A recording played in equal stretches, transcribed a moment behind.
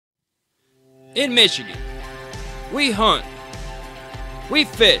In Michigan, we hunt, we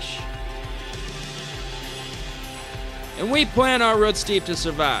fish, and we plant our roots deep to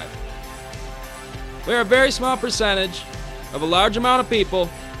survive. We are a very small percentage of a large amount of people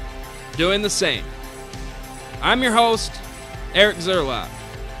doing the same. I'm your host, Eric Zerlot,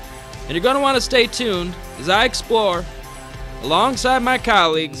 and you're going to want to stay tuned as I explore, alongside my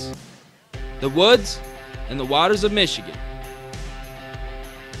colleagues, the woods and the waters of Michigan.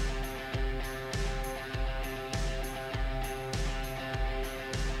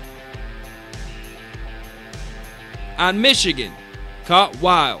 On Michigan Caught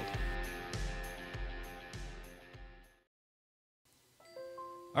Wild.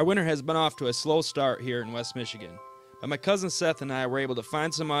 Our winter has been off to a slow start here in West Michigan, but my cousin Seth and I were able to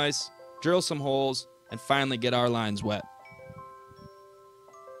find some ice, drill some holes, and finally get our lines wet.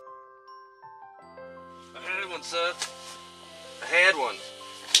 I had one, Seth. I had one.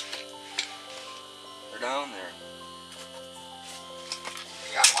 They're down there.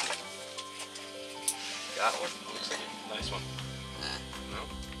 Got one. Got one. Looks like a nice one. No?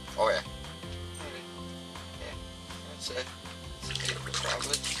 Oh yeah. Yeah. That's it. It's a keeper,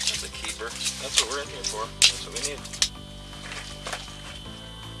 probably. That's a keeper. That's what we're in here for. That's what we need.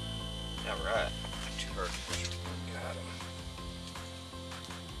 Yeah, right. Too hard to push. Got him.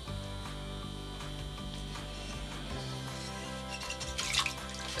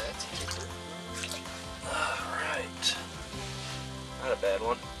 That's a keeper. Alright. Not a bad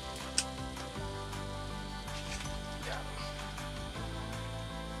one. Got him.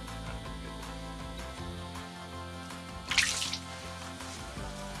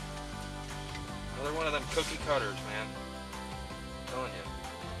 Another one of them cookie cutters, man. I'm telling you.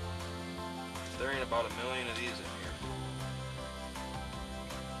 There ain't about 1 million of these in here.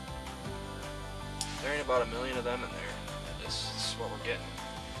 There ain't about 1 million of them in there. This is what we're getting.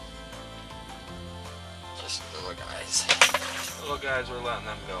 Just little guys. Little guys, we're letting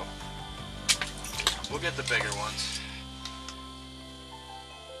them go. We'll get the bigger ones.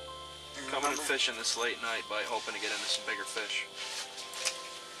 Coming and fishing this late night bite, hoping to get into some bigger fish.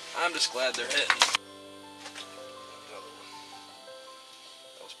 I'm just glad they're hitting.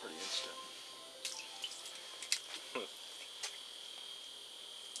 That was pretty instant.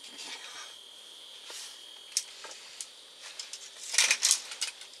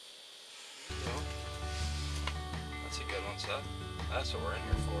 That's a good one, Seth. That's what we're in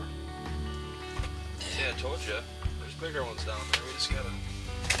here for. Yeah, I told you. There's bigger ones down there. We just gotta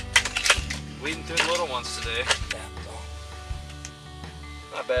weeding through the little ones today.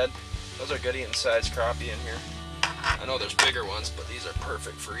 Not bad. Those are good eating size crappie in here. I know there's bigger ones, but these are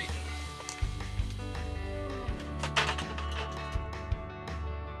perfect for eating.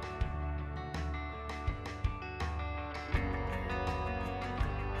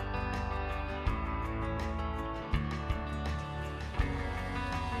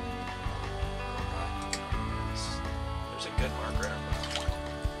 There's a good mark right about.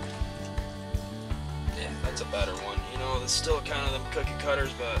 Yeah, that's a better one. You know, it's still kind of them cookie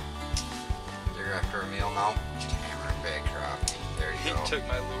cutters, but You're after a meal now? Hammer big crappie. There you go. he took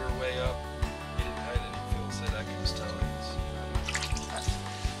my lure way up. I didn't feel sick. I can just tell it.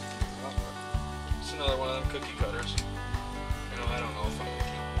 It's another one of them cookie cutters. You know, I don't know if I'm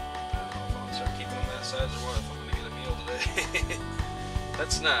gonna start keeping them that size or what. If I'm gonna get a meal today.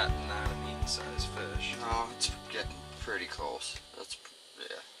 That's not a meat-sized fish. No, it's getting pretty close. That's,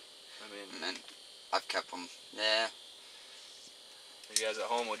 yeah. I mean, And then I've kept them, yeah. you guys at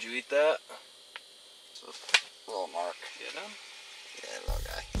home, would you eat that? It's a little mark. Get him? Yeah, little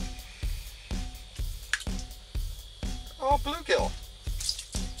guy. Oh, bluegill.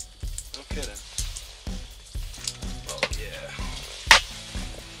 No kidding. Oh yeah.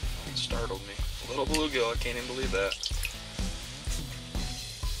 It startled me. A little bluegill, I can't even believe that.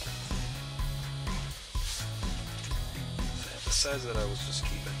 The size that I was just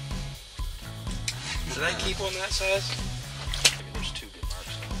keeping. Did I keep one that size? Maybe there's 2 good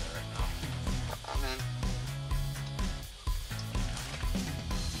marks down there right now. I'm in.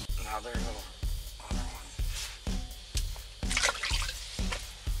 Another little other one.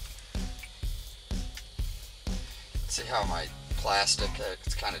 See how my plastic,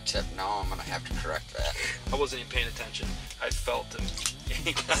 it's kind of tipped now. I'm going to have to correct that. I wasn't even paying attention. I felt him.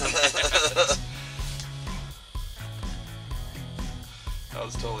 I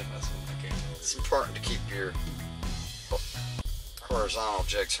was totally messing with the camera. It's important to keep your horizontal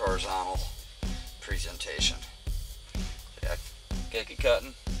jigs horizontal presentation. Yeah, Cookie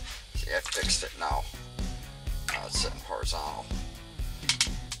cutting. see, I fixed it now. Now it's sitting horizontal.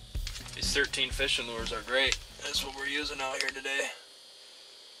 These 13 fishing lures are great. That's what we're using out here today.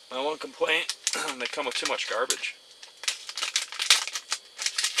 My one complaint, they come with too much garbage.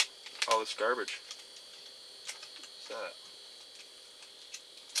 All this garbage. What's that?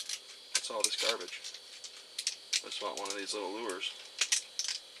 What's all this garbage? I just want one of these little lures.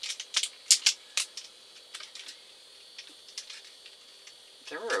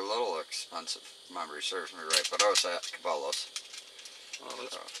 They were a little expensive, if memory serves me right, but I was at Cabela's. Oh,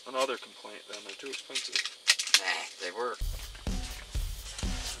 that's another complaint then. They're too expensive. Nah, they were.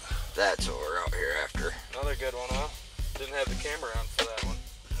 That's what we're out here after. Another good one, huh? Didn't have the camera on for that one.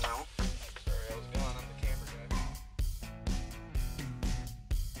 No. Sorry, I was gone. I'm the camera guy.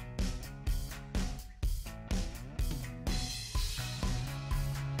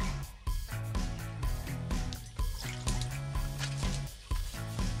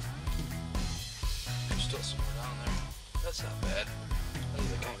 There's still somewhere down there. That's not bad. Look at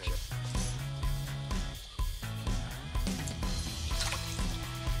the camera.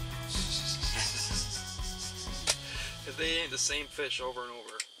 If they ain't the same fish over and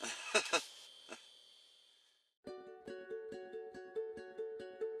over.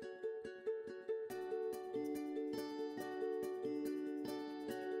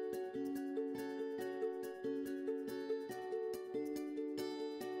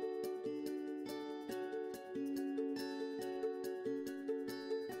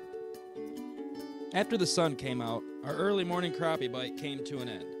 After the sun came out, our early morning crappie bite came to an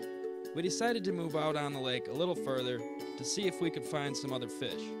end. We decided to move out on the lake a little further to see if we could find some other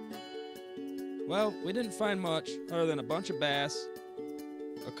fish. Well, we didn't find much other than a bunch of bass,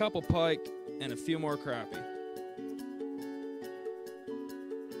 a couple pike, and a few more crappie.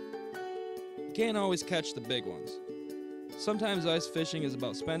 You can't always catch the big ones. Sometimes ice fishing is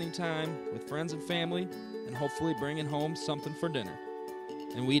about spending time with friends and family and hopefully bringing home something for dinner.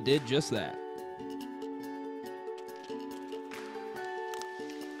 And we did just that.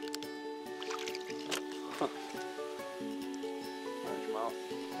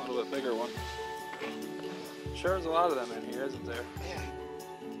 A little bit bigger one. Sure, there's a lot of them in here, isn't there? Yeah.